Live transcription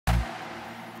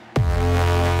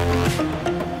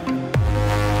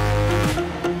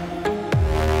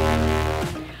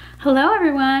Hello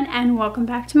everyone and welcome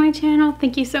back to my channel.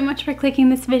 Thank you so much for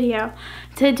clicking this video.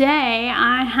 Today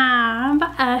I have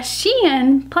a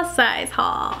Shein plus size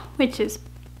haul, which is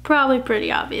probably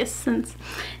pretty obvious since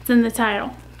it's in the title.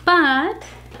 But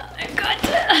I got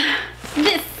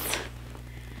this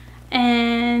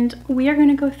and we are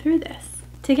gonna go through this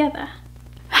together.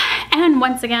 And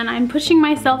once again, I'm pushing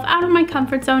myself out of my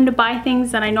comfort zone to buy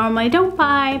things that I normally don't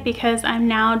buy because I'm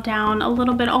now down a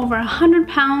little bit over 100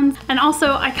 pounds. And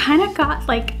also I kind of got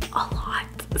like a lot,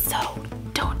 so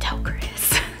don't tell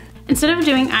Chris. Instead of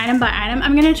doing item by item,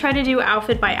 I'm gonna try to do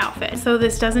outfit by outfit so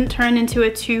this doesn't turn into a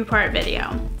two-part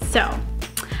video. So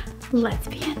let's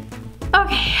begin.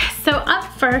 Okay, so up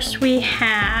first we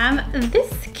have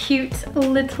this cute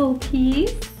little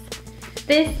piece.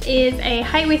 This is a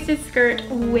high-waisted skirt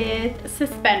with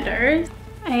suspenders,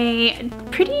 a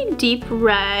pretty deep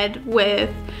red with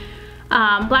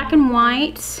black and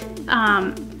white,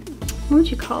 what would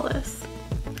you call this?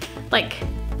 Like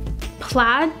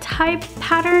plaid type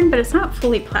pattern, but it's not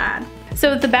fully plaid.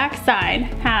 So the back side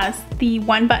has the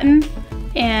one button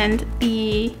and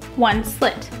the one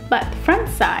slit, but the front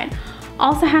side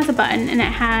also has a button and it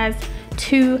has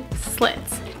two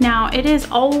slits. Now it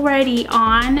is already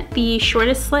on the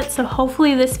shortest slit, so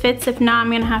hopefully this fits. If not,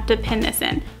 I'm gonna have to pin this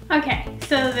in. Okay,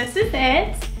 so this is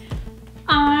it.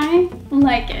 I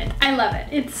like it, I love it.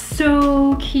 It's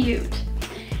so cute.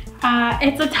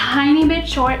 It's a tiny bit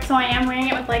short, so I am wearing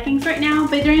it with leggings right now,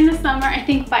 but during the summer, I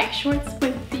think bike shorts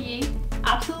would be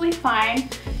absolutely fine.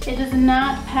 It does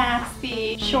not pass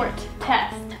the short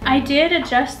test. I did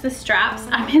adjust the straps.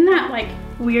 I'm in that like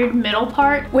weird middle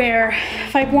part where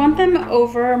if I want them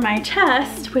over my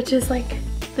chest, which is like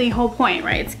the whole point,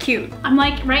 right? It's cute. I'm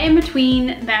like right in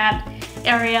between that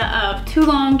area of too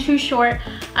long, too short.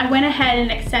 I went ahead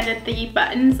and extended the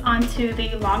buttons onto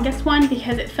the longest one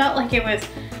because it felt like it was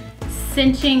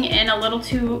cinching in a little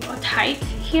too tight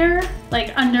here,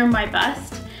 like under my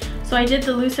bust. So I did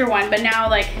the looser one, but now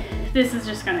like this is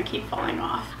just gonna keep falling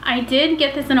off. I did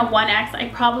get this in a 1X. I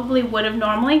probably would have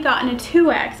normally gotten a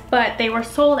 2X, but they were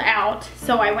sold out,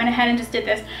 so I went ahead and just did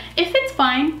this. It fits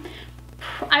fine.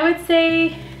 I would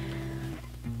say,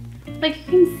 like you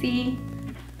can see,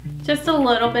 just a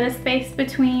little bit of space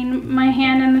between my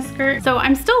hand and the skirt. So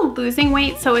I'm still losing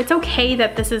weight, so it's okay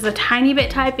that this is a tiny bit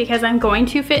tight because I'm going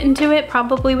to fit into it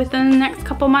probably within the next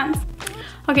couple months.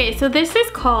 Okay, so this is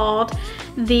called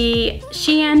the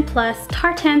Shein Plus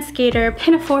Tartan Skater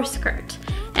Pinafore Skirt,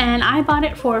 and I bought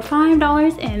it for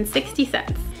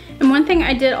 $5.60. And one thing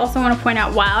I did also want to point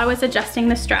out while I was adjusting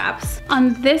the straps,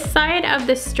 on this side of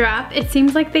the strap, it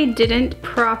seems like they didn't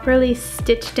properly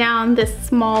stitch down this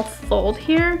small fold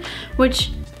here,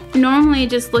 which normally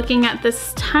just looking at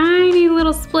this tiny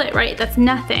little split, right, that's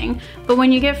nothing. But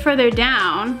when you get further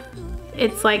down,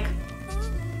 it's like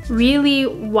really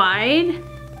wide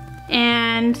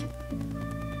and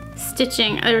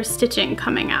stitching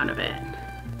coming out of it.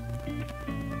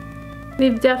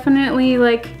 They've definitely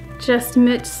like just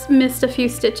missed a few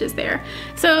stitches there.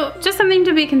 So just something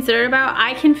to be considered about.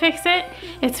 I can fix it.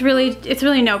 It's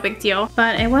really no big deal,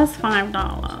 but it was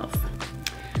 $5.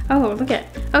 Oh, look at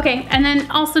it. Okay, and then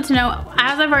also to know,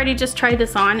 as I've already just tried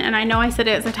this on, and I know I said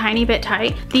it was a tiny bit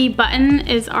tight, the button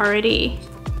is already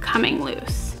coming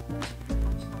loose.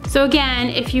 So again,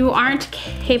 if you aren't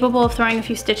capable of throwing a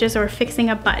few stitches or fixing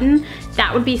a button,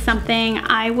 that would be something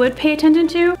I would pay attention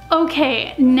to.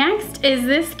 Okay, next is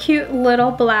this cute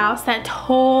little blouse that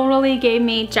totally gave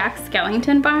me Jack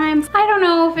Skellington vibes. I don't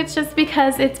know if it's just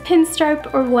because it's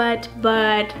pinstriped or what,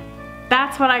 but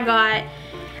that's what I got.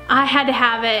 I had to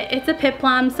have it. It's a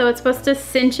peplum, so it's supposed to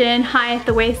cinch in high at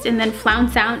the waist and then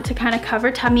flounce out to kind of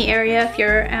cover tummy area if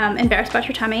you're embarrassed about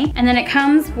your tummy. And then it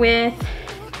comes with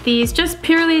these just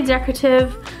purely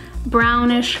decorative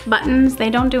brownish buttons. They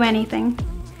don't do anything.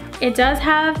 It does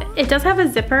have a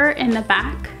zipper in the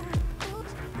back.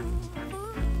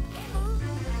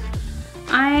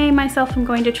 I myself am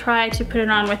going to try to put it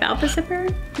on without the zipper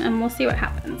and we'll see what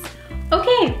happens.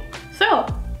 Okay, so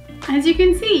as you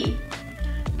can see,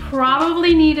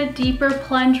 probably need a deeper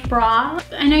plunge bra.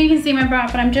 I know you can see my bra,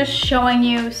 but I'm just showing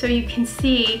you so you can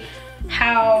see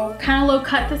how kind of low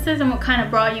cut this is and what kind of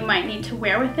bra you might need to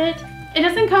wear with it. It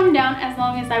doesn't come down as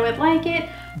long as I would like it,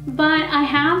 but I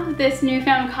have this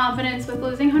newfound confidence with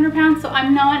losing 100 pounds, so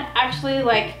I'm not actually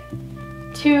like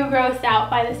too grossed out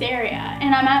by this area.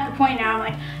 And I'm at the point now, I'm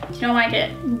like, if you don't like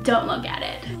it, don't look at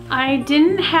it. I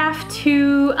didn't have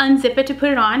to unzip it to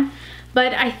put it on,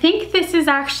 but I think this is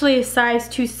actually a size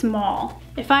too small.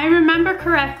 If I remember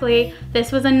correctly,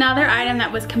 this was another item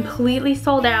that was completely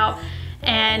sold out,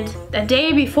 And the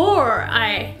day before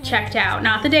I checked out,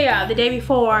 not the day of, the day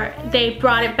before, they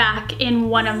brought it back in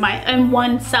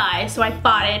one size, so I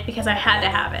bought it because I had to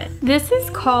have it. This is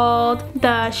called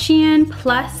the Shein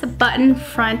Plus Button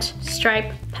Front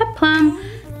Stripe Peplum,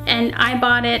 and I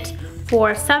bought it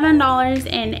for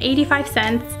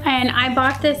 $7.85, and I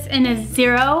bought this in a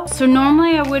 0. So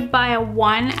normally I would buy a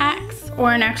 1X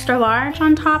or an extra large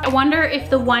on top. I wonder if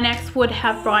the 1X would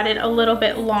have brought it a little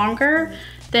bit longer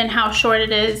than how short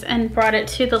it is and brought it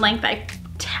to the length I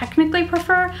technically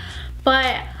prefer.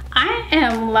 But I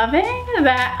am loving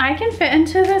that I can fit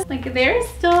into this. Like, there's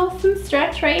still some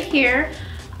stretch right here.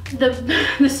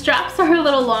 The straps are a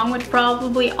little long, which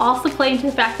probably also play into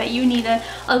the fact that you need a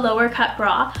lower cut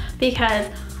bra, because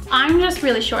I'm just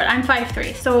really short. I'm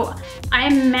 5'3", so I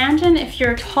imagine if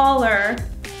you're taller,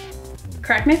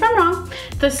 correct me if I'm wrong,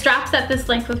 the straps at this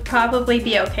length would probably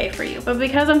be okay for you. But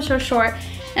because I'm so short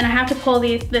and I have to pull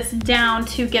this down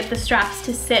to get the straps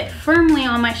to sit firmly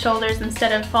on my shoulders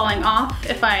instead of falling off,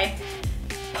 if I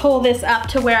pull this up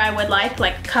to where I would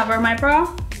like cover my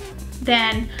bra,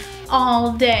 then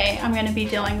all day I'm gonna be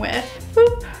dealing with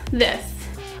this.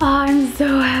 Oh, I'm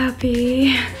so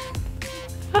happy.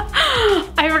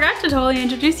 I forgot to totally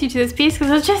introduce you to this piece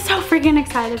because I was just so freaking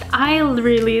excited. I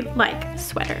really like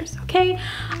sweaters, okay?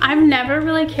 I've never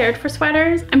really cared for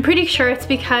sweaters. I'm pretty sure it's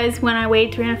because when I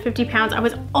weighed 350 pounds, I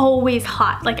was always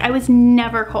hot. Like, I was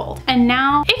never cold. And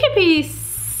now it could be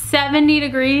 70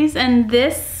 degrees and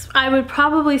this I would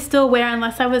probably still wear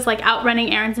unless I was like out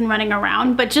running errands and running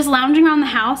around, but just lounging around the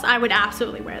house, I would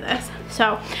absolutely wear this.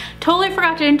 So totally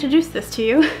forgot to introduce this to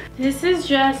you. This is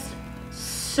just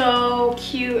so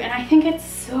cute, and I think it's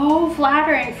so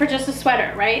flattering for just a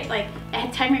sweater, right? Like,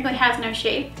 it technically has no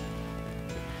shape.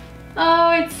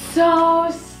 Oh, it's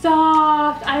so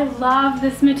soft. I love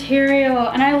this material,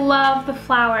 and I love the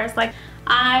flowers. Like,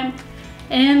 I'm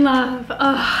in love.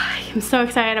 Oh, I'm so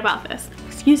excited about this.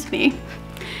 Excuse me.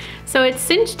 So it's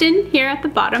cinched in here at the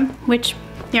bottom, which,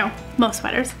 you know, most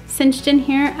sweaters. Cinched in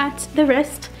here at the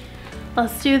wrist.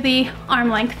 Let's do the arm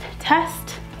length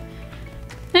test.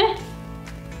 That's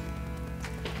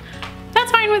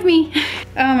fine with me.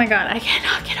 Oh my God, I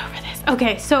cannot get over this.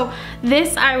 Okay, so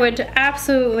this I would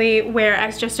absolutely wear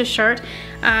as just a shirt.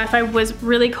 If I was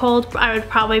really cold, I would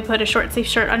probably put a short sleeve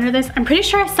shirt under this. I'm pretty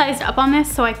sure I sized up on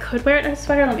this, so I could wear it as a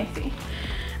sweater. Let me see.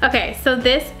 Okay, so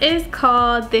this is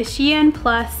called the Shein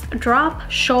Plus Drop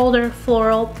Shoulder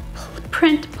Floral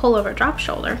Print Pullover. Drop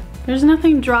shoulder. There's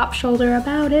nothing drop shoulder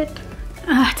about it.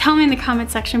 Tell me in the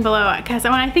comment section below, because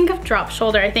when I think of drop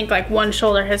shoulder, I think like one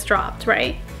shoulder has dropped,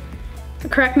 right?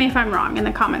 Correct me if I'm wrong in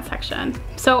the comment section.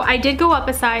 So I did go up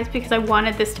a size because I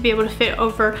wanted this to be able to fit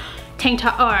over tank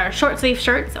top or short sleeve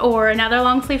shirts or another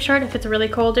long sleeve shirt if it's really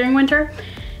cold during winter.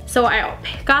 So I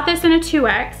got this in a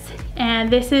 2X. And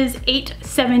this is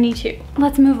 $8.72.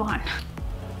 Let's move on.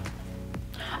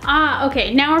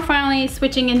 Okay, now we're finally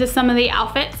switching into some of the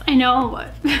outfits. I know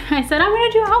I said I'm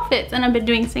gonna do outfits and I've been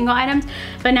doing single items,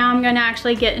 but now I'm gonna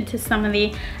actually get into some of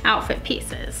the outfit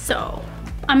pieces. So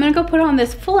I'm gonna go put on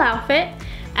this full outfit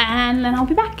and then I'll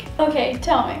be back. Okay,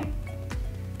 tell me,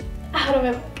 how do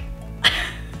I look?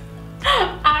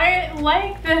 I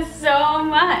like this so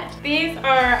much. These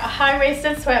are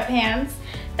high-waisted sweatpants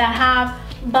that have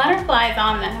butterflies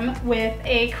on them with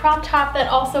a crop top that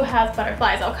also has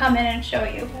butterflies. I'll come in and show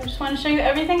you. I just want to show you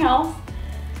everything else.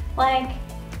 Like,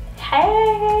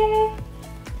 hey.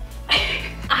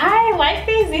 I like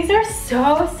these. These are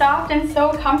so soft and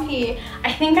so comfy.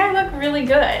 I think I look really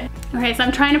good. Okay, so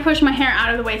I'm trying to push my hair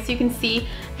out of the way so you can see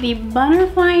the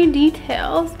butterfly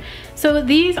details. So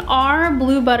these are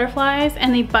blue butterflies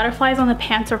and the butterflies on the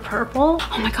pants are purple.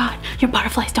 Oh my God, your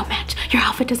butterflies don't match. Your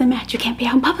outfit doesn't match. You can't be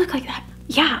out in public like that.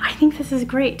 Yeah, I think this is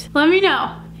great. Let me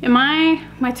know. Am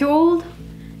I too old?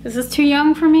 Is this too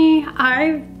young for me?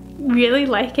 I really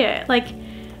like it. Like,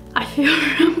 I feel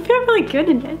really good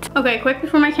in it. Okay, quick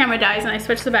before my camera dies and I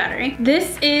switch the battery.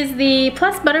 This is the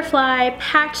Plus Butterfly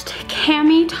Patched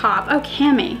Cami Top. Oh,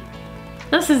 cami.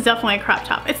 This is definitely a crop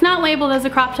top. It's not labeled as a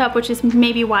crop top, which is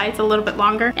maybe why it's a little bit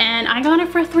longer. And I got it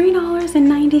for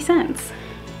 $3.90.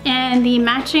 And the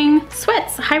matching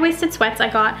sweats, high-waisted sweats I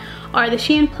got are the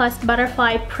Shein Plus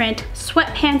Butterfly Print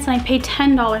Sweatpants, and I paid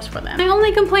 $10 for them. My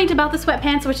only complaint about the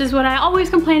sweatpants, which is what I always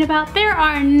complain about, there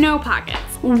are no pockets.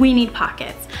 We need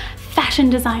pockets. Fashion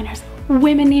designers,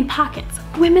 women need pockets.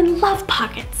 Women love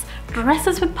pockets.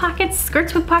 Dresses with pockets,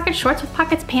 skirts with pockets, shorts with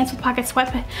pockets, pants with pockets,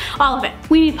 sweatpants, all of it.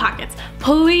 We need pockets.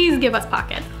 Please give us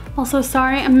pockets. Also,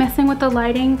 sorry, I'm messing with the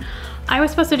lighting. I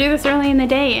was supposed to do this early in the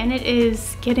day and it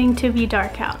is getting to be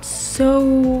dark out.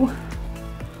 So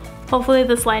hopefully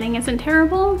this lighting isn't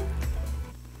terrible.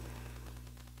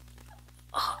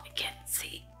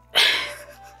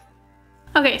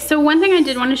 Okay, so one thing I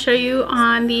did want to show you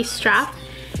on the strap,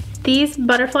 these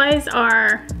butterflies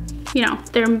are, you know,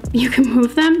 you can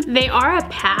move them. They are a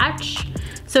patch,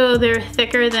 so they're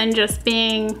thicker than just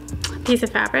being a piece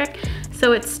of fabric.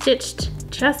 So it's stitched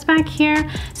just back here.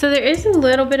 So there is a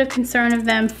little bit of concern of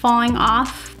them falling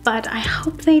off, but I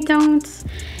hope they don't.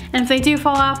 And if they do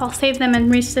fall off, I'll save them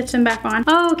and restitch them back on.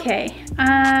 Okay,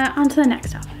 on to the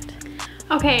next outfit.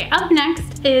 Okay, up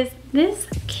next is this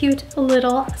cute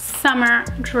little summer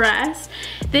dress.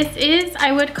 This is,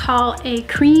 I would call, a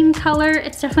cream color.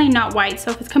 It's definitely not white,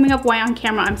 so if it's coming up white on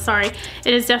camera, I'm sorry.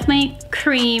 It is definitely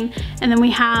cream, and then we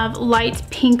have light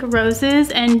pink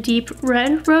roses and deep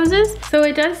red roses. So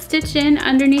it does stitch in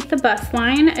underneath the bust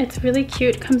line. It's really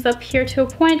cute. Comes up here to a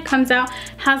point, comes out,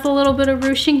 has a little bit of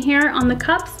ruching here on the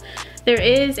cups. There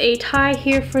is a tie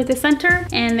here for the center,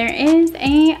 and there is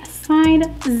a side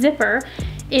zipper.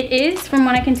 It is, from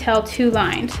what I can tell,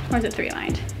 2-lined, or is it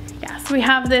 3-lined? Yeah, so we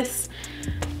have this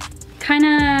kind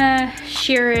of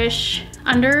sheerish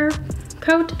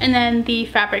undercoat, and then the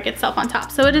fabric itself on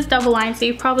top. So it is double lined, so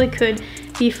you probably could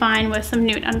be fine with some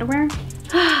nude underwear.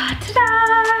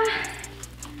 Ta-da!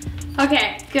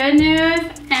 Okay, good news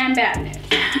and bad news.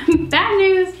 Bad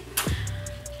news,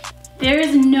 there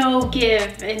is no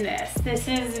give in this. This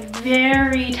is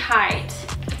very tight.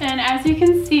 And as you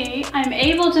can see, I'm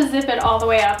able to zip it all the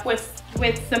way up with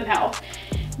some help,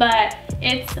 but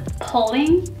it's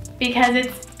pulling because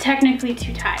it's technically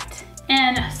too tight.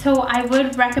 And so I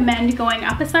would recommend going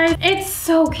up a size. It's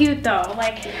so cute though,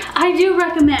 like I do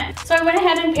recommend. So I went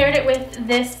ahead and paired it with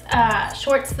this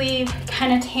short sleeve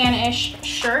kind of tannish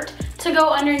shirt to go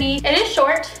underneath. It is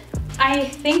short. I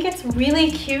think it's really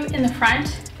cute in the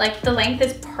front, like the length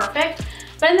is perfect,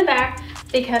 but in the back,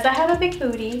 because I have a big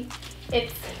booty,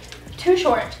 it's too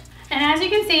short. And as you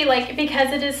can see, like,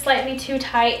 because it is slightly too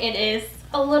tight, it is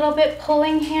a little bit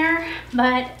pulling here,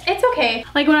 but it's okay.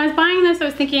 Like when I was buying this, I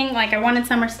was thinking like I wanted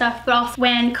summer stuff, but also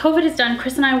when COVID is done,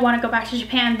 Chris and I want to go back to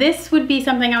Japan. This would be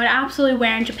something I would absolutely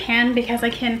wear in Japan because I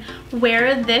can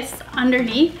wear this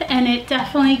underneath, and it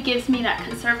definitely gives me that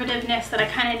conservativeness that I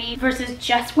kind of need versus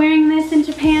just wearing this in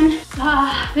Japan.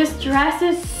 This dress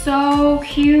is so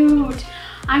cute.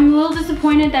 I'm a little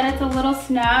disappointed that it's a little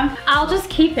snug. I'll just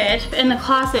keep it in the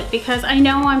closet because I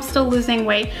know I'm still losing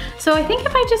weight. So I think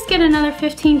if I just get another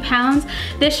 15 pounds,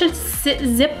 this should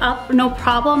zip up no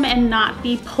problem and not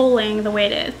be pulling the way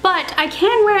it is. But I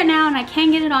can wear it now and I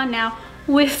can get it on now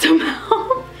with some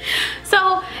help.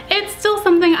 So it's still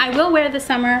something I will wear this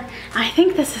summer. I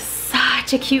think this is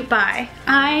such a cute buy.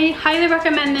 I highly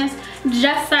recommend this.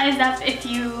 Just size up if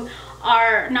you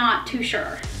are not too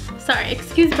sure. Sorry,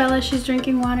 excuse Bella, she's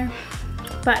drinking water.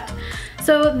 But,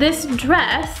 so this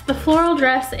dress, the floral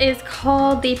dress, is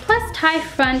called the plus tie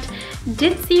front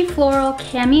ditzy floral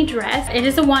cami dress. It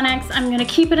is a 1X. I'm gonna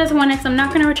keep it as a 1X. I'm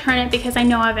not gonna return it because I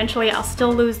know eventually I'll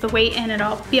still lose the weight and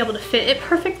it'll be able to fit it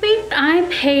perfectly. I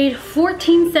paid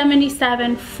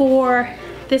 $14.77 for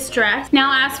this dress.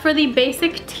 Now as for the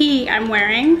basic tee I'm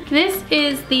wearing, this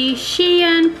is the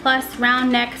Shein plus round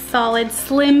neck solid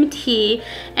slim tee,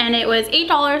 and it was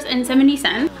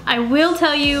 $8.70. I will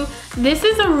tell you, this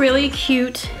is a really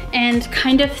cute and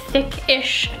kind of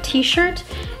thick-ish t-shirt.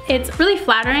 It's really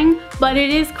flattering, but it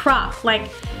is cropped.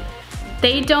 Like,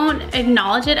 they don't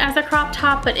acknowledge it as a crop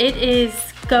top, but it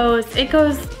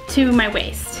goes to my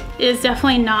waist. It is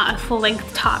definitely not a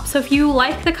full-length top. So if you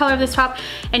like the color of this top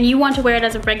and you want to wear it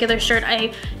as a regular shirt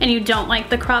and you don't like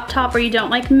the crop top or you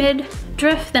don't like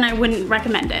mid-drift, then I wouldn't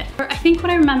recommend it. I think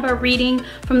what I remember reading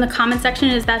from the comment section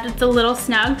is that it's a little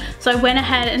snug, so I went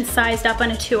ahead and sized up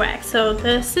on a 2X. So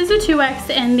this is a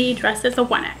 2X and the dress is a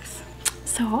 1X.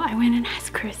 So I went and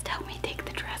asked Chris to help me take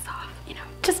the dress off, you know,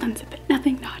 just unzip it,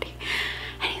 nothing naughty.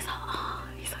 And he's all, oh,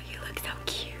 he's like, you look so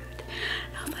cute.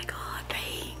 And I was like, oh,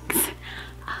 thanks.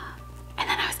 And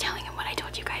then I was telling him what I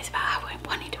told you guys about how I'm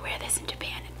wanting to wear this in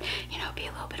Japan and, you know, be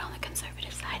a little bit on the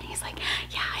conservative side. And he's like,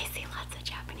 yeah, I see lots of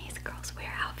Japanese girls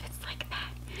wear outfits like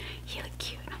that. You look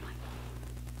cute. And I'm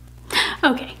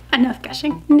like, okay, enough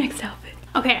gushing. Next outfit.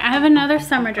 Okay, I have another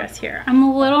summer dress here. I'm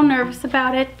a little nervous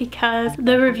about it because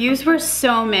the reviews were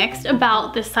so mixed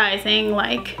about the sizing,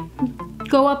 like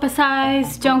go up a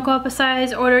size, don't go up a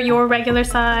size, order your regular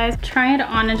size. Try it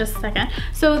on in just a second.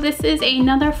 So this is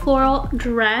another floral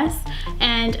dress,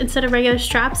 and instead of regular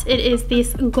straps, it is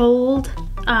this gold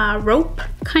rope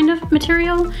kind of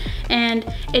material, and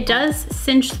it does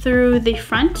cinch through the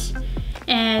front.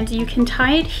 And you can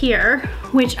tie it here,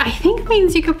 which I think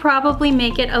means you could probably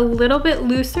make it a little bit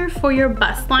looser for your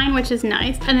bust line, which is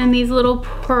nice. And then these little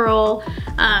pearl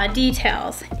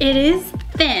details. It is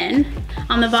thin.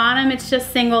 On the bottom, it's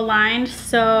just single lined,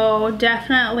 so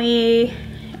definitely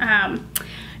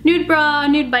nude bra,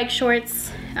 nude bike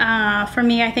shorts. For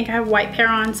me, I think I have a white pair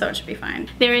on, so it should be fine.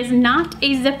 There is not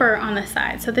a zipper on the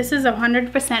side, so this is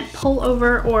 100% pull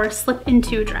over or slip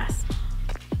into dress.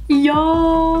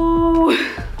 Yo!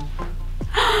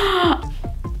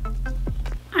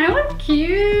 I look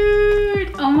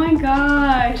cute! Oh my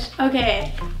gosh.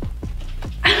 Okay.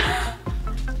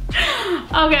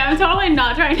 Okay, I'm totally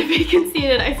not trying to be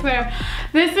conceited, I swear.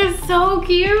 This is so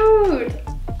cute!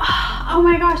 Oh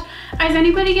my gosh. Is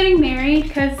anybody getting married?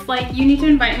 Because like you need to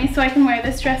invite me so I can wear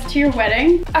this dress to your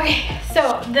wedding. Okay,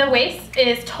 so the waist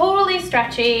is totally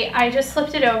stretchy. I just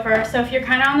slipped it over. So if you're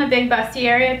kind of on the big busty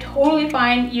area, totally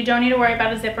fine. You don't need to worry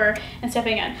about a zipper and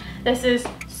stepping in. This is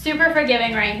super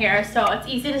forgiving right here, so it's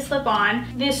easy to slip on.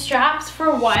 The straps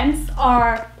for once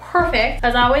are perfect,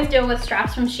 as I always deal with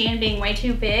straps from Shein being way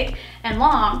too big and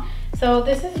long. So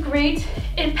this is great.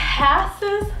 It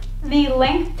passes the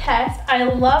length test. I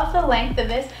love the length of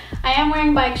this. I am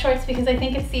wearing bike shorts because I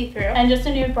think it's see-through and just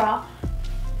a nude bra,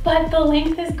 but the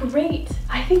length is great.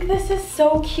 I think this is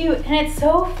so cute and it's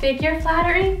so figure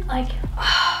flattering. Like,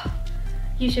 oh,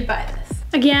 you should buy this.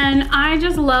 Again, I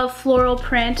just love floral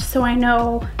print, so I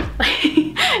know like,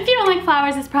 if you don't like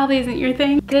flowers, this probably isn't your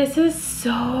thing. This is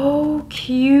so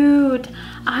cute.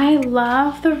 I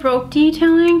love the rope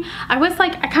detailing. I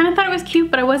kind of thought it was cute,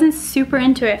 but I wasn't super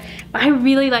into it. But I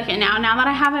really like it now. Now that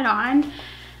I have it on,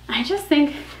 I just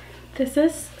think this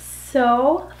is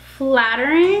so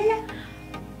flattering.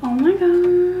 Oh my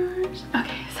gosh.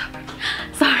 Okay,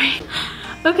 sorry.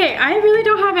 Okay, I really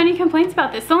don't have any complaints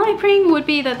about this. The only thing would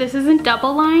be that this isn't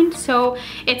double lined, so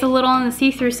it's a little on the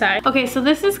see-through side. Okay, so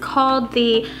this is called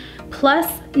the Plus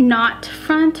Knot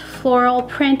Front Floral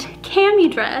Print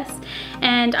Cami dress,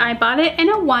 and I bought it in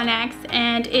a 1X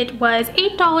and it was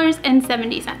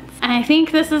 $8.70. And I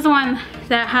think this is the one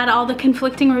that had all the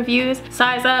conflicting reviews.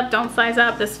 Size up, don't size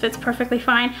up, this fits perfectly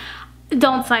fine.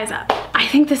 Don't size up. I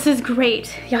think this is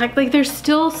great. Yeah, like there's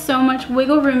still so much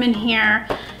wiggle room in here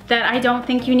that I don't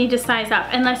think you need to size up.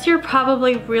 Unless you're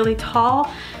probably really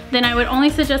tall, then I would only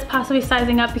suggest possibly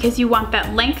sizing up because you want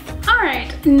that length. All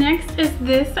right, next is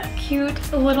this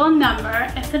cute little number.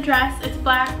 It's a dress, it's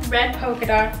black, red polka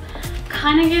dots.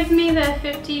 Kind of gives me the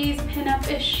 50s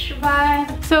pinup-ish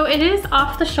vibe. So it is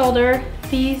off the shoulder.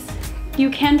 These, you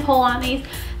can pull on these.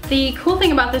 The cool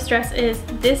thing about this dress is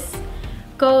this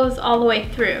goes all the way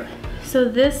through. So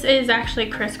this is actually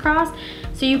crisscross,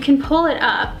 so you can pull it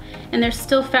up and there's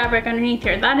still fabric underneath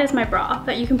here. That is my bra,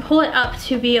 but you can pull it up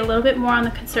to be a little bit more on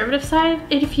the conservative side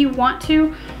if you want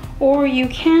to, or you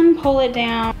can pull it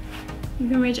down. You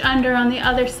can reach under on the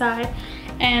other side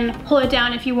and pull it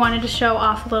down if you wanted to show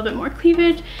off a little bit more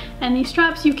cleavage. And these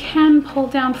straps you can pull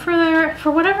down further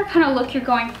for whatever kind of look you're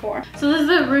going for. So this is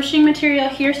a ruching material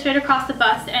here straight across the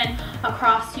bust and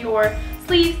across your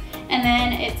sleeves. And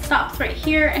then it stops right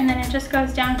here, and then it just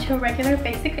goes down to a regular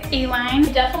basic A-line.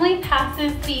 It definitely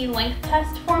passes the length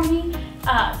test for me.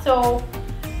 So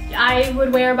I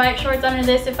would wear bike shorts under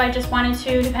this if I just wanted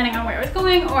to, depending on where I was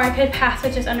going, or I could pass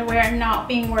with just underwear and not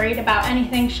being worried about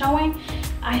anything showing.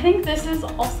 I think this is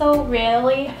also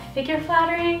really figure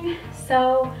flattering,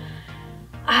 so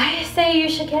I say you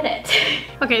should get it.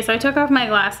 Okay, so I took off my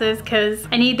glasses because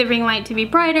I need the ring light to be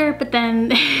brighter, but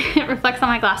then it reflects on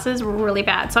my glasses really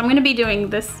bad. So I'm gonna be doing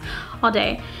this all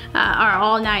day, or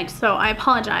all night, so I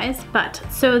apologize. But,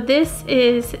 so this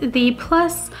is the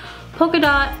Plus Polka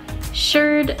Dot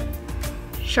Shirred,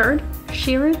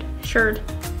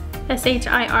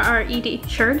 S-H-I-R-R-E-D,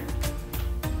 Shirred.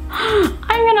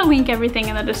 I'm gonna link everything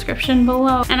in the description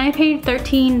below. And I paid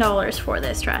 $13 for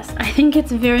this dress. I think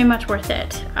it's very much worth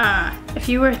it. If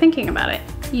you were thinking about it,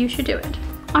 you should do it.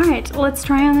 All right, let's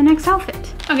try on the next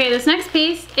outfit. Okay, this next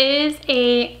piece is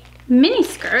a mini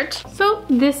skirt. So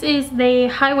this is the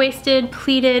high-waisted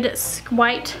pleated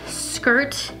white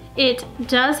skirt. It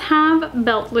does have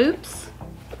belt loops.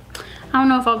 I don't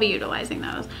know if I'll be utilizing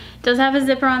those. It does have a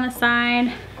zipper on the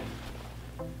side.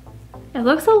 It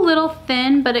looks a little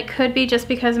thin, but it could be just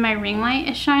because my ring light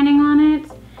is shining on it.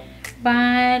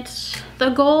 But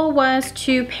the goal was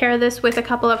to pair this with a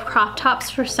couple of crop tops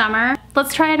for summer.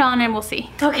 Let's try it on and we'll see.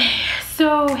 Okay,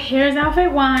 so here's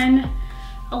outfit one.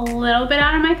 A little bit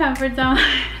out of my comfort zone.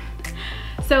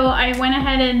 So I went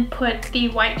ahead and put the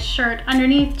white shirt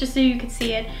underneath just so you could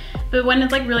see it. But when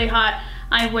it's like really hot,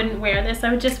 I wouldn't wear this. I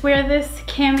would just wear this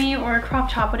cami or crop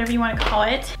top, whatever you want to call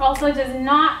it. Also, it does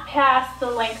not pass the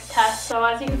length test. So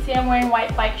as you can see, I'm wearing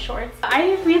white bike shorts.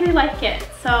 I really like it.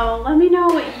 So let me know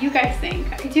what you guys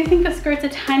think. I do think the skirt's a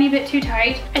tiny bit too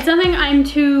tight. It's nothing I'm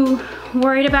too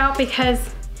worried about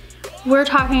because we're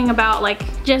talking about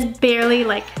like just barely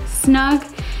like snug.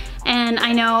 And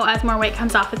I know as more weight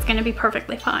comes off, it's gonna be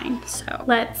perfectly fine. So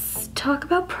let's talk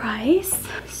about price.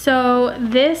 So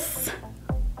this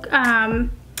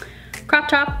crop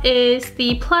top is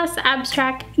the Plus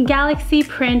Abstract Galaxy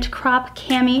Print Crop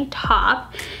Cami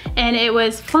Top, and it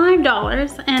was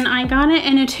 $5, and I got it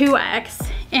in a 2X,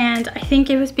 and I think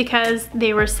it was because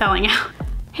they were selling out.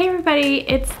 Hey everybody,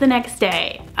 it's the next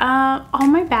day. All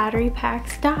my battery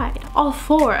packs died. All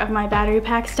 4 of my battery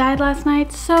packs died last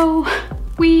night, so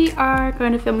we are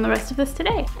going to film the rest of this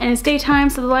today. And it's daytime,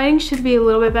 so the lighting should be a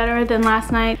little bit better than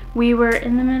last night. We were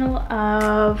in the middle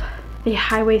of the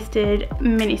high-waisted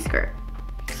mini skirt.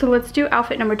 So let's do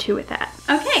outfit number 2 with that.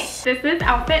 Okay, this is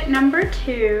outfit number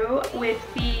 2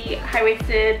 with the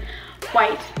high-waisted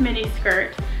white mini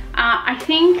skirt. I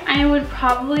think I would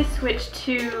probably switch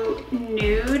to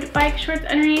nude bike shorts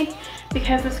underneath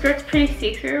because the skirt's pretty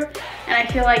see-through, and I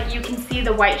feel like you can see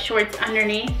the white shorts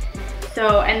underneath.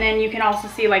 So, and then you can also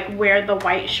see like where the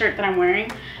white shirt that I'm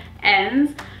wearing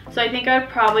ends. So I think I would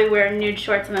probably wear nude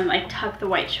shorts and then like tuck the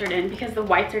white shirt in because the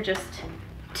whites are just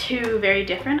too very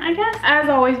different, I guess. As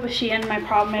always with Shein, my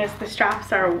problem is the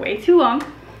straps are way too long.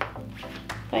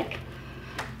 Like,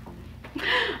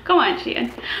 come on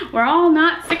Shein, we're all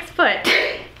not 6 foot.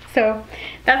 So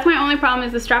that's my only problem,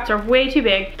 is the straps are way too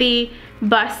big. The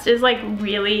bust is like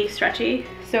really stretchy.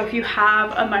 So if you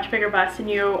have a much bigger bust and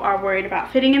you are worried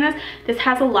about fitting in this, this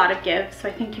has a lot of give, so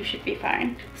I think you should be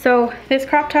fine. So this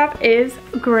crop top is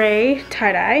gray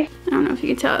tie-dye. I don't know if you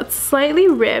can tell, it's slightly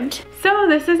ribbed. So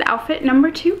this is outfit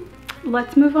number 2.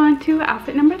 Let's move on to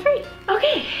outfit number 3.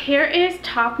 Okay, here is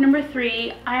top number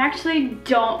 3. I actually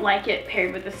don't like it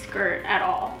paired with the skirt at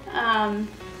all. I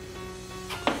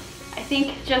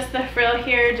think just the frill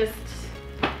here just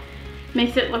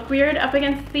makes it look weird up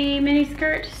against the mini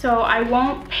skirt, so I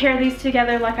won't pair these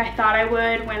together like I thought I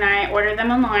would when I ordered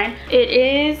them online. It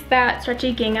is that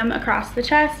stretchy gingham across the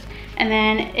chest, and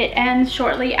then it ends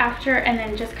shortly after and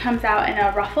then just comes out in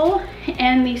a ruffle,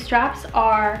 and the straps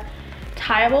are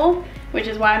tieable, which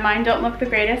is why mine don't look the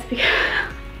greatest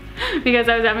because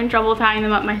I was having trouble tying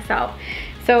them up myself.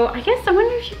 So I guess I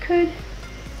wonder if you could,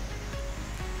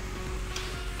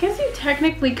 I guess you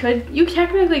technically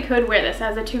could wear this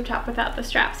as a tube top without the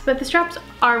straps, but the straps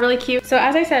are really cute. So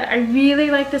as I said, I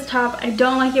really like this top. I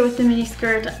don't like it with the mini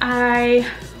skirt. I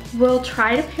will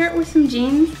try to pair it with some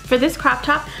jeans. For this crop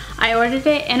top, I ordered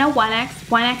it in a 1X.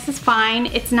 1X is fine.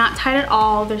 It's not tight at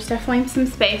all. There's definitely some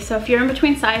space. So if you're in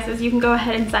between sizes, you can go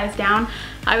ahead and size down.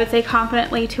 I would say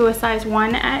confidently to a size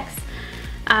 1X.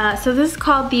 So this is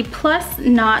called the Plus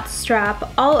Knot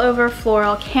Strap All Over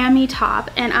Floral Cami Top,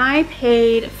 and I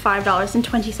paid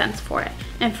 $5.20 for it.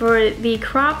 And for the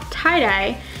crop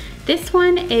tie-dye, this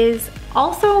one is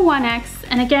also a 1X,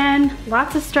 and again,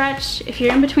 lots of stretch. If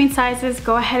you're in between sizes,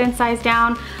 go ahead and size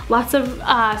down. Lots of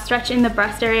stretch in the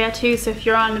breast area too, so if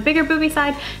you're on the bigger boobie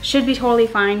side, should be totally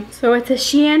fine. So it's a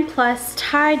Shein Plus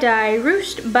tie-dye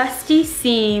ruched busty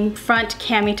seam front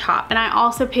cami top, and I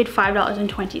also paid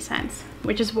 $5.20.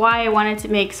 which is why I wanted to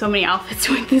make so many outfits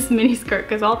with this mini skirt,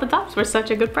 because all the tops were such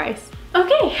a good price.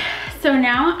 Okay, so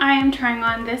now I am trying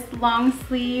on this long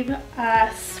sleeve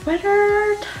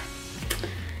sweater.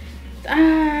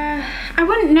 I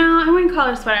wouldn't call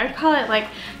it a sweater. I'd call it like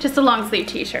just a long sleeve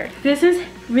t-shirt. This is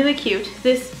really cute.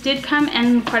 This did come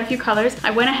in quite a few colors.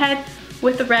 I went ahead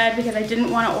with the red because I didn't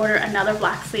want to order another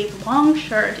black sleeve long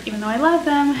shirt, even though I love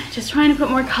them. Just trying to put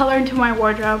more color into my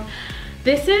wardrobe.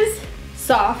 This is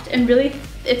soft and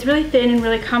it's really thin and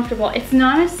really comfortable. It's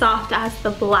not as soft as the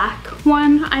black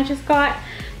one I just got.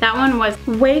 That one was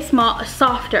way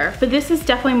softer, but this is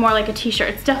definitely more like a t-shirt.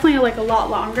 It's definitely like a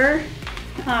lot longer.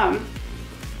 And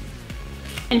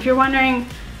if you're wondering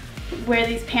where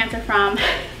these pants are from,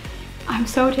 I'm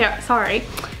so sorry.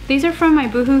 These are from my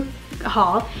Boohoo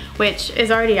haul, which is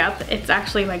already up. It's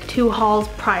actually like 2 hauls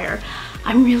prior.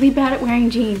 I'm really bad at wearing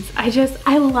jeans.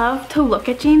 I love to look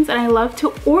at jeans and I love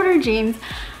to order jeans.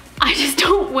 I just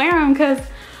don't wear them because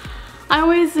I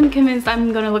always am convinced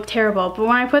I'm gonna look terrible. But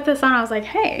when I put this on, I was like,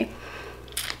 hey,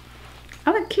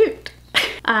 I look cute.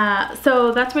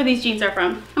 So that's where these jeans are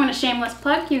from. I'm gonna shameless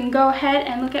plug. You can go ahead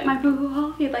and look at my Boohoo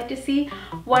haul if you'd like to see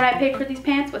what I paid for these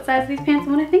pants, what size of these pants,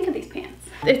 and what I think of these pants.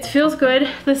 It feels good.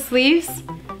 The sleeves,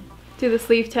 do the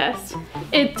sleeve test.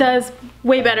 It does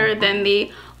way better than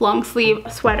the long sleeve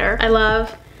sweater. I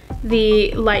love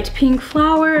the light pink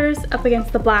flowers up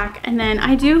against the black, and then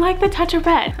I do like the touch of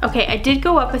red. Okay, I did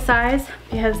go up a size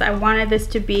because I wanted this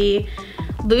to be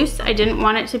loose. I didn't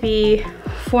want it to be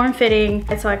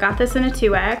form-fitting, so I got this in a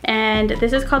 2X, and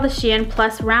this is called the Shein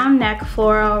Plus Round Neck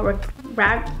Floral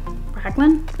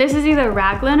Raglan. This is either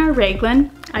raglan or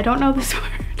raglan. I don't know this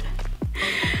word.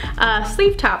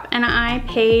 sleeve top, and I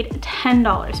paid $10.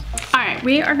 All right,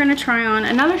 we are gonna try on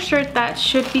another shirt that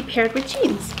should be paired with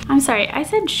jeans. I'm sorry, I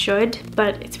said should,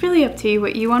 but it's really up to you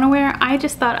what you wanna wear. I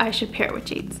just thought I should pair it with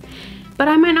jeans, but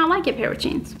I might not like it paired with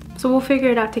jeans, so we'll figure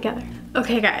it out together.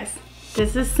 Okay guys,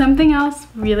 this is something else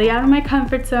really out of my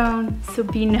comfort zone, so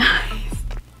be nice.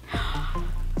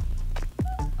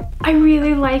 I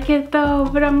really like it though,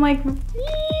 but I'm like,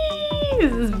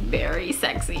 this is very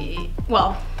sexy.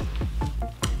 Well,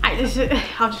 I'll just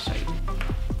show you.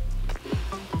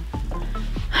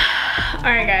 All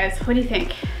right guys, what do you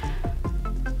think?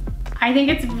 I think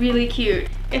it's really cute.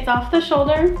 It's off the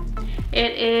shoulder.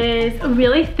 It is a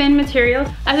really thin material.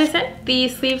 As I said, the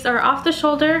sleeves are off the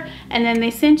shoulder and then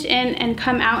they cinch in and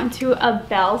come out into a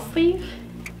bell sleeve.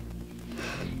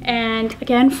 And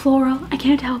again, floral, I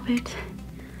can't help it.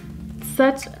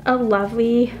 Such a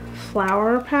lovely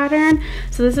flower pattern.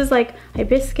 So this is like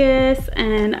hibiscus,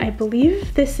 and I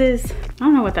believe this is, I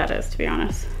don't know what that is, to be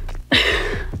honest.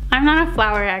 I'm not a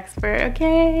flower expert,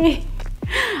 okay?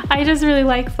 I just really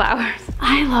like flowers.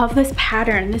 I love this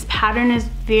pattern. This pattern is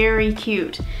very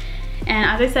cute. And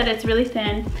as I said, it's really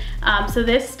thin. So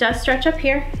this does stretch up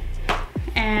here,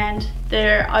 and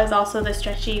there is also the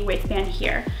stretchy waistband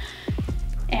here.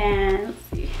 And let's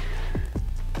see.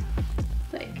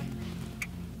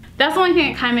 That's the only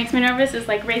thing that kind of makes me nervous, is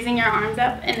like raising your arms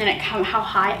up and then how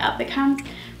high up it comes.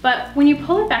 But when you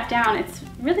pull it back down, it's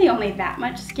really only that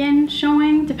much skin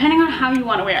showing, depending on how you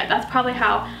want to wear it. That's probably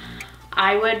how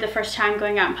I would the first time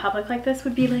going out in public like this,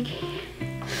 would be like,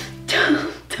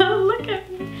 don't look at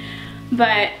me.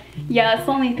 But yeah, that's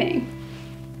the only thing.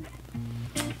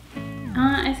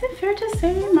 Is it fair to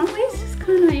say my waist is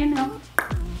kind of, you know,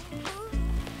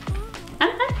 I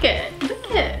like it.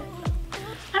 Look at it.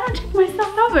 I don't check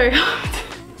myself out very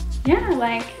often. Yeah,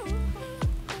 like,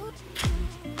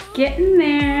 getting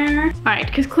there. All right,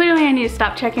 because clearly I need to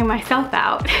stop checking myself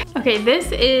out. Okay,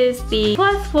 this is the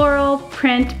Plus Floral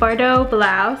Print Bordeaux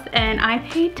blouse, and I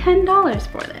paid $10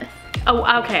 for this.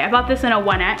 Oh, okay, I bought this in a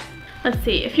 1X. Let's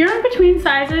see, if you're in between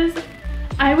sizes,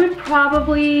 I would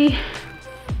probably,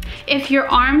 if your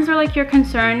arms are like your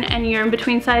concern and you're in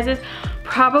between sizes,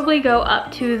 probably go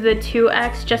up to the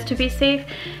 2X just to be safe.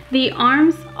 The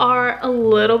arms are a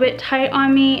little bit tight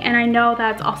on me, and I know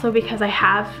that's also because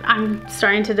I'm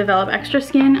starting to develop extra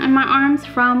skin on my arms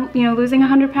from, you know, losing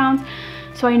 100 pounds.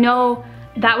 So I know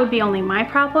that would be only my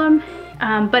problem,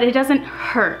 but it doesn't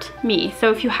hurt me.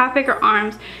 So if you have bigger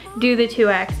arms, do the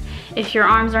 2X. If your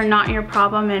arms are not your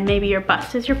problem and maybe your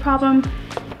bust is your problem,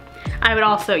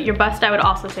 your bust, I would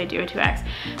also say do a 2X.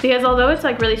 Because although it's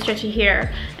like really stretchy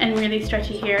here and really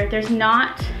stretchy here, there's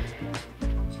not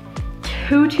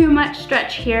too much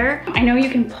stretch here. I know you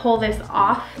can pull this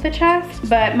off the chest,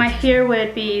 but my fear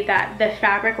would be that the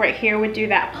fabric right here would do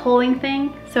that pulling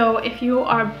thing. So if you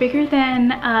are bigger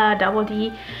than a double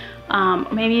D,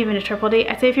 maybe even a triple D,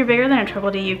 I'd say if you're bigger than a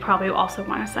triple D, you probably also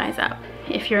want to size up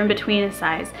if you're in between a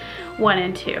size 1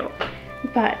 and 2.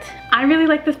 But I really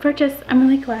like this purchase. I'm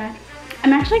really glad.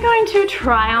 I'm actually going to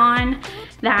try on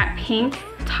that pink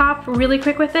top really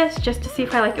quick with this, just to see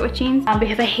if I like it with jeans,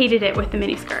 because I hated it with the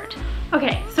mini skirt.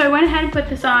 Okay, so I went ahead and put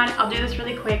this on. I'll do this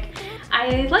really quick.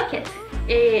 I like it.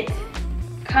 It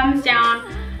comes down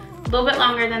a little bit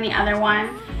longer than the other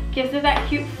one. Gives it that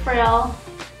cute frill.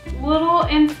 Little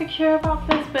insecure about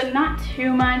this, but not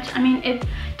too much. I mean, it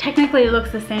technically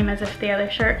looks the same as if the other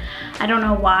shirt. I don't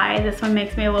know why this one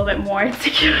makes me a little bit more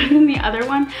insecure than the other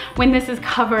one when this is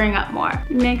covering up more.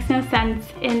 It makes no sense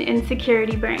in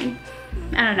insecurity brain.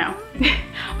 I don't know.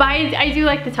 But I do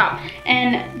like the top.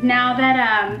 And now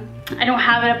that I don't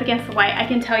have it up against the white, I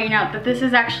can tell you now that this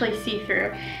is actually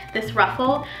see-through. This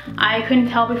ruffle, I couldn't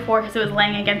tell before because it was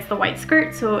laying against the white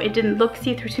skirt, so it didn't look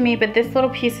see-through to me, but this little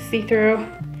piece is see-through.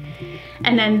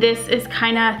 And then this is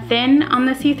kind of thin on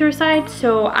the see-through side,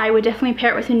 so I would definitely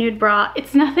pair it with a nude bra.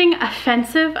 It's nothing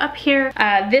offensive up here.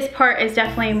 This part is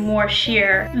definitely more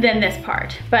sheer than this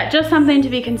part, but just something to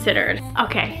be considered.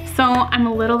 Okay, so I'm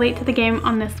a little late to the game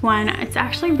on this one. It's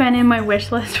actually been in my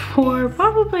wish list for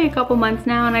probably a couple months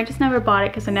now, and I just never bought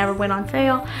it because it never went on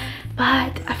sale.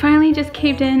 But I finally just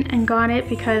caved in and got it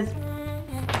because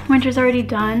winter's already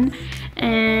done,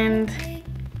 and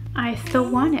I still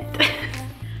want it.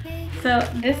 So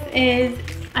this is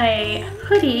a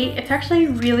hoodie. It's actually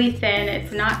really thin.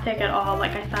 It's not thick at all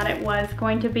like I thought it was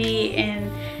going to be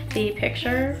in the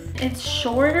picture. It's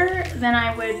shorter than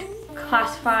I would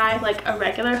classify like a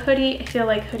regular hoodie. I feel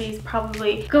like hoodies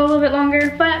probably go a little bit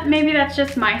longer, but maybe that's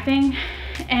just my thing.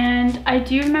 And I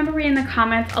do remember reading the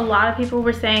comments, a lot of people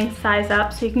were saying size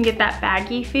up so you can get that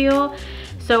baggy feel.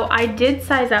 So I did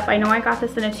size up. I know I got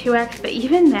this in a 2X, but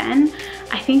even then,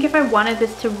 I think if I wanted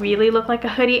this to really look like a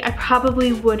hoodie, I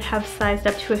probably would have sized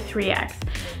up to a 3X.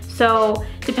 So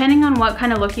depending on what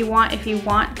kind of look you want, if you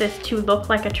want this to look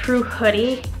like a true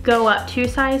hoodie, go up 2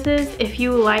 sizes. If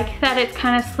you like that it's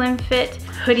kind of slim fit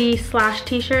hoodie slash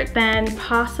t-shirt, then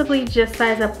possibly just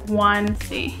size up 1. Let's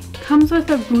see. Comes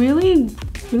with a really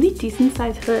decent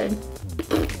sized hood.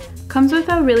 Comes with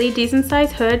a really decent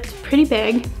sized hood. It's pretty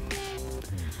big.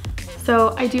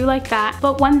 So I do like that.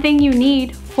 But one thing you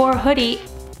need for a hoodie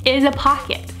is a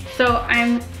pocket. So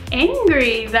I'm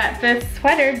angry that this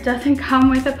sweater doesn't come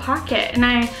with a pocket, and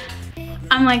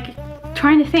I'm like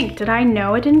trying to think, did I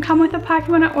know it didn't come with a pocket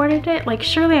when I ordered it? Like,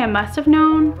 surely I must have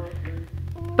known,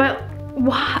 but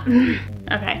what?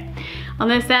 Okay, on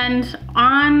this end,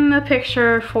 on the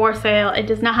picture for sale, it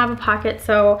does not have a pocket,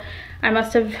 so I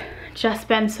must have just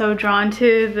been so drawn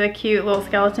to the cute little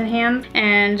skeleton hands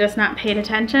and just not paid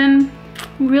attention.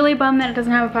 Really bummed that it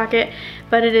doesn't have a pocket,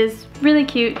 but it is really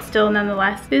cute still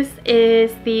nonetheless. This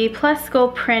is the Plus Skull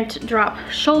Print Drop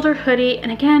Shoulder Hoodie,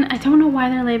 and again, I don't know why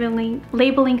they're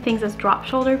labeling things as drop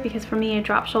shoulder, because for me a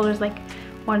drop shoulder is like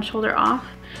one shoulder off.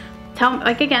 Tell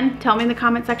me in the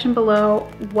comment section below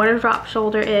what a drop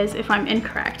shoulder is if I'm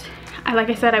incorrect. Like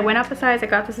I said, I went up a size. I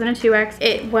got this in a 2X.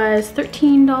 It was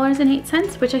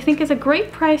 $13.08, which I think is a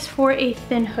great price for a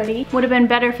thin hoodie. Would have been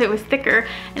better if it was thicker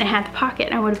and it had the pocket,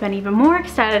 and I would have been even more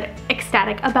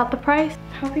ecstatic about the price.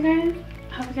 I hope you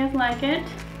guys like it.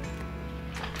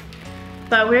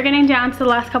 But we're getting down to the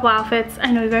last couple outfits.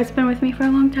 I know you guys have been with me for a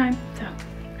long time, so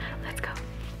let's go.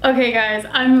 Okay guys,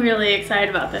 I'm really excited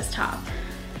about this top.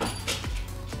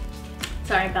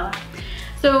 Sorry, Bella.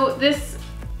 So this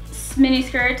mini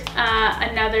skirt,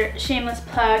 another shameless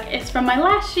plug, is from my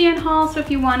last Shein haul, so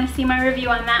if you want to see my review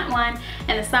on that one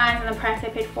and the size and the price I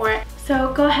paid for it,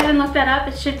 so go ahead and look that up.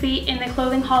 It should be in the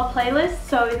clothing haul playlist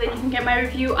so that you can get my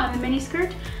review on the mini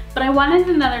skirt. But I wanted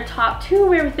another top to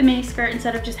wear with the mini skirt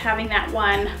instead of just having that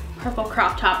one purple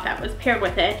crop top that was paired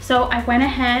with it. So I went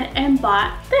ahead and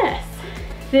bought this.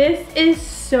 This is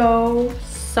so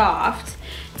soft.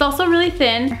 It's also really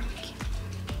thin.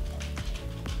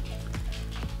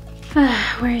 Where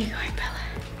are you going, Bella?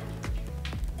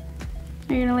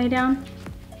 Are you gonna lay down?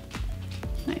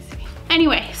 I see.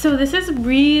 Anyway, so this is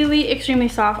really extremely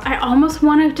soft. I almost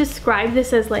want to describe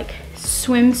this as like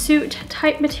swimsuit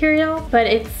type material, but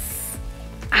it's,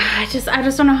 I just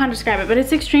don't know how to describe it, but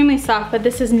it's extremely soft, but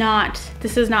this does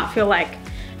not feel like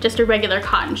just a regular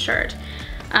cotton shirt.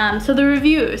 So the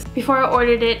reviews, before I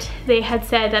ordered it, they had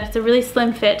said that it's a really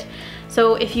slim fit.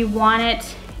 So if you want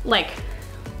it like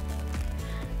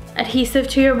adhesive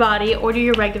to your body, order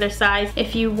your regular size.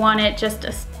 If you want it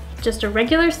just a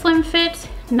regular slim fit,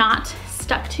 not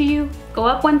stuck to you, go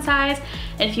up 1 size.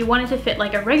 And if you want it to fit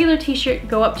like a regular t-shirt,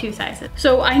 go up 2 sizes.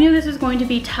 So I knew this was going to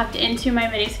be tucked into my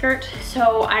mini skirt,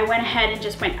 so I went ahead and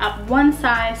just went up 1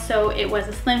 size so it was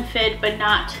a slim fit but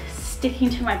not sticking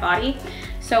to my body.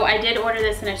 So I did order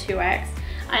this in a 2X.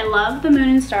 I love the moon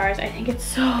and stars. I think it's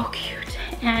so cute,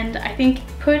 and I think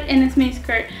put in this mini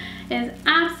skirt is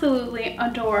absolutely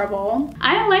adorable.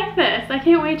 I like this. I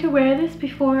can't wait to wear this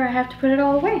before I have to put it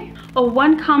all away. Oh,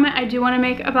 one comment I do want to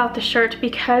make about the shirt,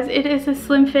 because it is a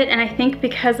slim fit and I think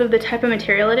because of the type of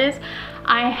material it is,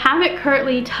 I have it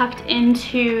currently tucked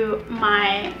into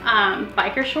my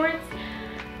biker shorts.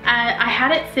 I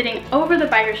had it sitting over the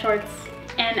biker shorts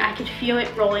and I could feel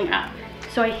it rolling up.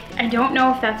 So I don't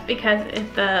know if that's because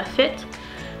it's the fit.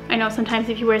 I know sometimes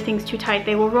if you wear things too tight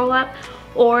they will roll up,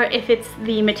 or if it's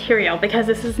the material, because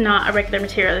this is not a regular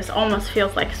material. This almost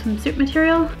feels like swimsuit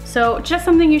material. So just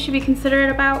something you should be considerate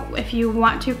about if you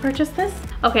want to purchase this.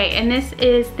 Okay, and this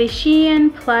is the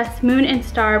Shein Plus Moon and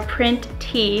Star Print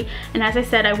Tee. And as I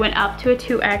said, I went up to a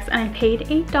 2X and I paid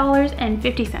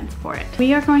 $8.50 for it.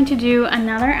 We are going to do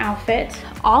another outfit,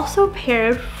 also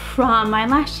paired from my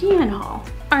last Shein haul.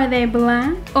 Are they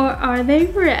black or are they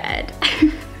red?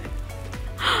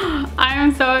 I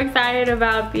am so excited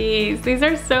about these. These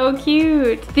are so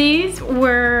cute. These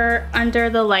were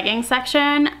under the leggings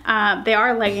section. They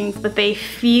are leggings, but they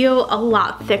feel a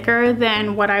lot thicker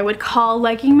than what I would call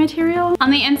legging material. On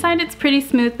the inside, it's pretty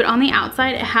smooth, but on the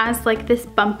outside, it has like this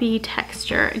bumpy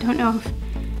texture. I don't know if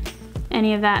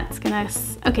any of that's gonna,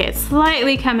 okay, it's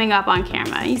slightly coming up on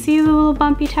camera. You see the little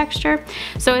bumpy texture?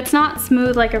 So it's not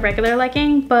smooth like a regular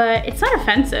legging, but it's not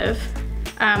offensive.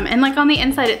 And like on the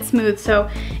inside it's smooth, so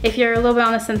if you're a little bit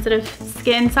on the sensitive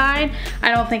skin side, I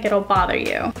don't think it'll bother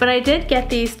you. But I did get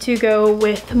these to go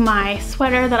with my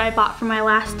sweater that I bought from my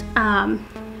last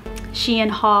Shein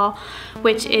haul,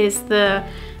 which is the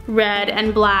red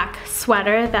and black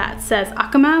sweater that says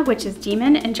Akuma, which is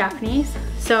demon in Japanese.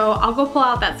 So I'll go pull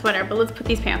out that sweater, but let's put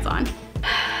these pants on.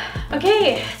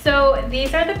 Okay, so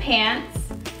these are the pants.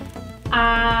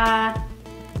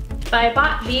 But I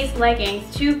bought these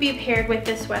leggings to be paired with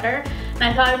this sweater, and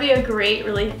I thought it'd be a great,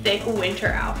 really thick winter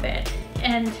outfit.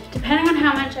 And depending on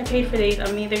how much I paid for these,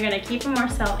 I'm either gonna keep them or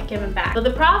give them back. So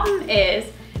the problem is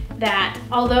that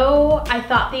although I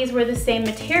thought these were the same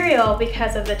material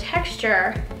because of the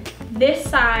texture, this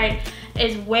side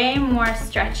is way more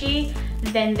stretchy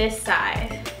than this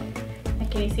side.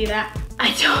 Can you see that?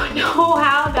 I don't know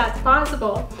how that's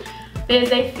possible because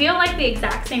they feel like the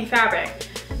exact same fabric,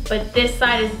 but this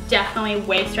side is definitely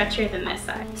way stretchier than this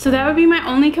side. So that would be my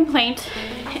only complaint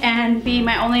and be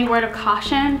my only word of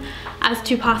caution as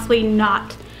to possibly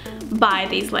not buy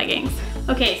these leggings.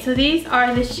 Okay, so these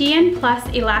are the Shein Plus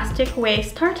Elastic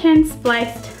Waist Tartan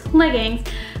Spliced Leggings.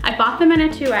 I bought them in a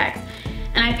 2X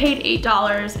and I paid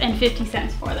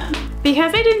 $8.50 for them.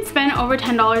 Because I didn't spend over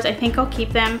 $10, I think I'll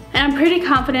keep them. And I'm pretty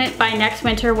confident by next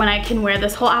winter when I can wear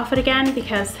this whole outfit again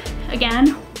because,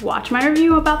 again, watch my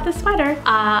review about this sweater.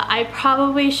 I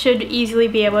probably should easily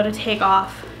be able to take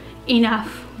off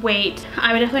enough weight.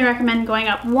 I would definitely recommend going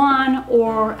up 1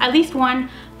 or at least 1,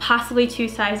 possibly 2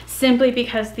 sizes, simply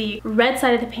because the red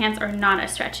side of the pants are not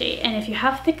as stretchy. And if you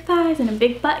have thick thighs and a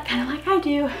big butt, kind of like I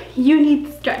do, you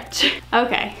need stretch.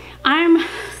 Okay, I'm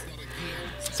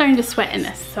starting to sweat in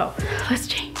this, so let's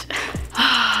change.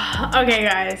 Okay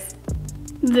guys,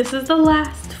 this is the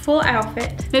last full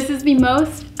outfit. This is the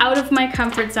most out of my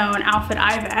comfort zone outfit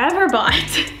I've ever bought.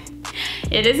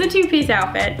 It is a 2-piece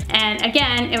outfit, and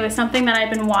again, it was something that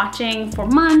I've been watching for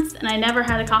months and I never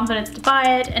had the confidence to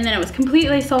buy it, and then it was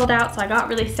completely sold out, so I got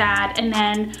really sad. And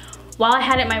then while I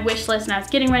had it in my wish list and I was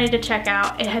getting ready to check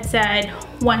out, it had said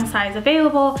 1 size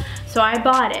available, so I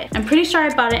bought it. I'm pretty sure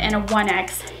I bought it in a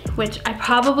 1X, which I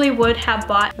probably would have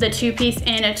bought the 2-piece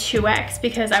in a 2X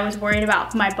because I was worried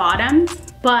about my bottoms,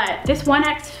 but this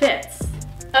 1X fits.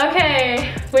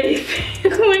 Okay, what do you think?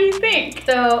 What do you think?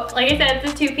 So, like I said,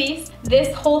 it's a 2-piece.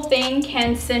 This whole thing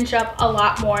can cinch up a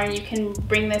lot more and you can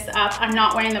bring this up. I'm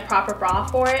not wearing the proper bra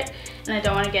for it and I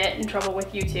don't want to get in trouble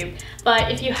with YouTube.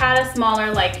 But if you had a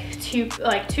smaller tube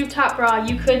top bra,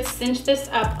 you could cinch this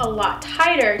up a lot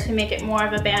tighter to make it more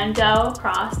of a bandeau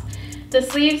cross. The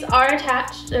sleeves are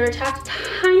attached. They're attached a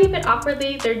tiny bit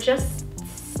awkwardly. They're just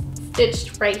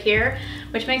stitched right here,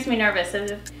 which makes me nervous.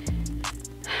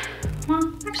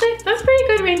 Well, actually, that's pretty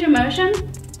good range of motion.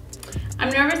 I'm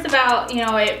nervous about, you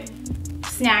know, it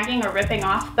snagging or ripping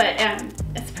off, but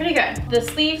it's pretty good. The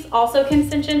sleeves also can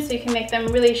cinch in, so you can make them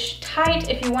really tight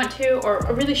if you want to, or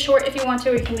really short if you want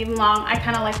to, or you can leave them long. I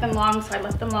kind of like them long, so I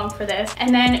left them long for this.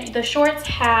 And then the shorts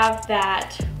have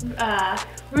that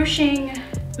ruching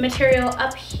material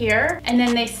up here, and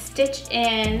then they stitch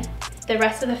in the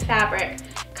rest of the fabric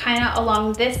kind of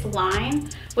along this line,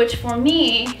 which for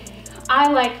me, I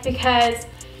like because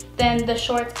then the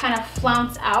shorts kind of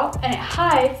flounce out and it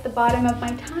hides the bottom of my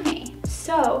tummy.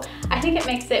 So I think it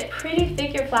makes it pretty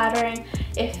figure flattering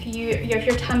if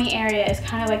your tummy area is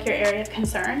kind of like your area of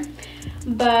concern.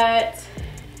 But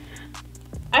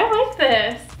I like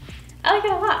this. I like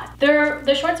it a lot.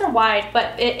 The shorts are wide,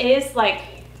 but it is like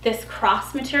this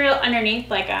cross material underneath,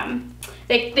 like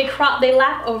they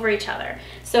lap over each other.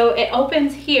 So it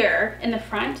opens here in the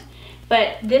front,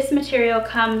 but this material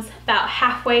comes about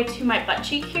halfway to my butt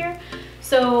cheek here.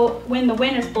 So when the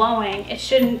wind is blowing, it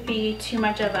shouldn't be too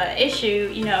much of an issue,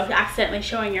 you know, accidentally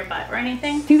showing your butt or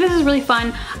anything. I think this is really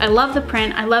fun. I love the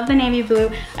print. I love the navy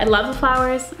blue. I love the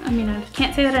flowers. I mean, I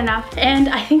can't say that enough. And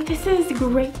I think this is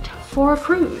great for a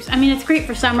cruise. I mean, it's great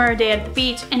for summer, a day at the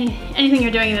beach, anything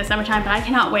you're doing in the summertime, but I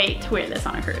cannot wait to wear this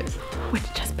on a cruise. Which,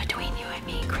 just between you and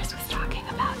me, Chris was talking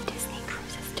about Disney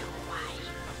cruises to Hawaii.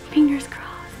 Fingers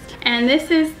crossed. And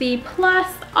this is the Plus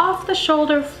off the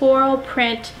shoulder floral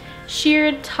print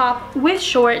sheared top with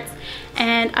shorts,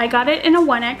 and I got it in a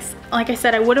 1X. Like I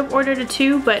said, I would have ordered a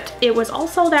 2, but it was all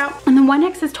sold out, and the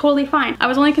 1X is totally fine. I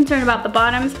was only concerned about the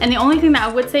bottoms, and the only thing that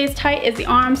I would say is tight is the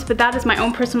arms, but that is my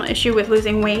own personal issue with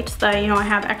losing weight, so that, you know, I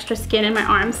have extra skin in my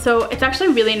arms, so it's actually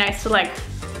really nice to like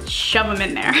shove them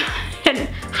in there and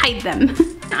hide them.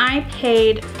 I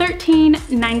paid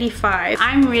 $13.95.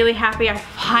 I'm really happy I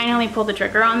finally pulled the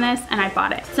trigger on this and I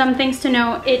bought it. Some things to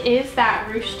know, it is that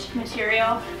ruched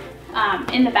material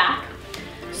in the back.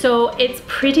 So it's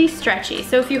pretty stretchy.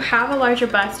 So if you have a larger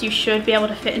bust, you should be able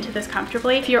to fit into this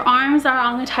comfortably. If your arms are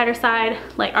on the tighter side,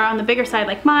 like are on the bigger side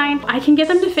like mine, I can get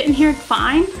them to fit in here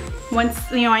fine.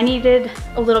 Once, you know, I needed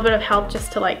a little bit of help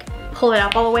just to like pull it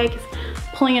up all the way, because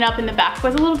pulling it up in the back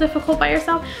was a little difficult by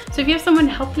yourself. So if you have someone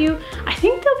to help you, I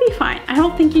think they'll be fine. I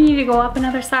don't think you need to go up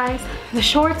another size. The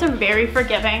shorts are very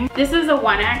forgiving. This is a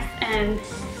 1X, and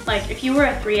like if you were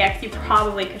a 3X, you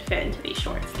probably could fit into these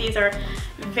shorts. These are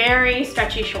very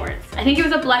stretchy shorts. I think it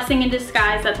was a blessing in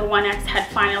disguise that the 1X had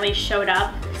finally showed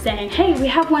up saying, hey, we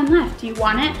have one left, do you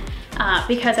want it?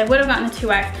 Because I would have gotten the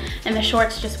 2X and the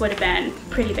shorts just would have been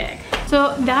pretty big.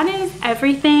 So that is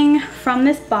everything from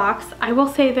this box. I will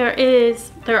say there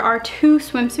are 2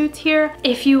 swimsuits here.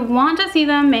 If you want to see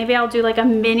them, maybe I'll do like a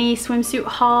mini swimsuit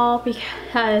haul,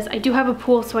 because I do have a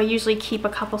pool, so I usually keep a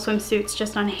couple swimsuits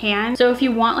just on hand. So if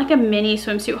you want like a mini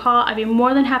swimsuit haul, I'd be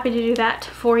more than happy to do that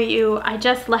for you. I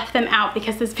just left them out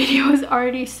because this video is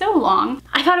already so long.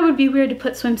 I thought it would be weird to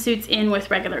put swimsuits in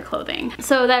with regular clothing.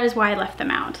 So that is why I left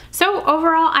them out. So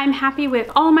overall, I'm happy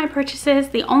with all of my purchases.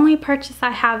 The only purchase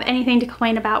I have anything to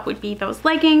complain about would be those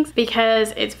leggings,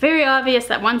 because it's very obvious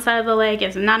that one side of the leg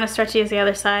is not as stretchy as the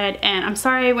other side, and I'm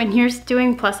sorry, when you're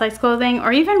doing plus size clothing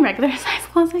or even regular size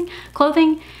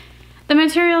clothing, the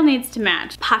material needs to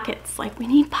match. Pockets, like we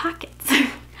need pockets.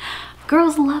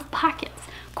 Girls love pockets.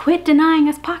 Quit denying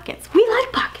us pockets. We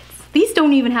like pockets. These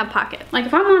don't even have pockets. Like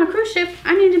if I'm on a cruise ship,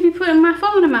 I need to be putting my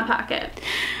phone in my pocket.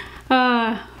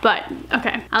 But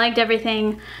okay, I liked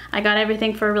everything. I got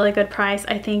everything for a really good price.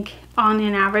 I think on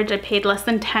an average I paid less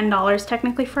than $10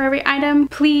 technically for every item.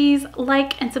 Please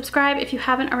like and subscribe if you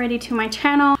haven't already to my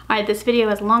channel. All right, this video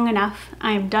is long enough.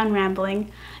 I am done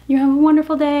rambling. You have a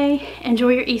wonderful day. Enjoy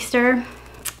your Easter.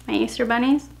 My Easter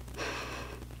bunnies.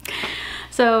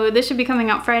 So this should be coming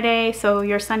out Friday, so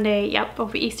your Sunday, yep, will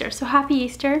be Easter. So happy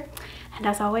Easter. And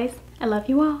as always, I love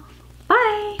you all.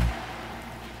 Bye.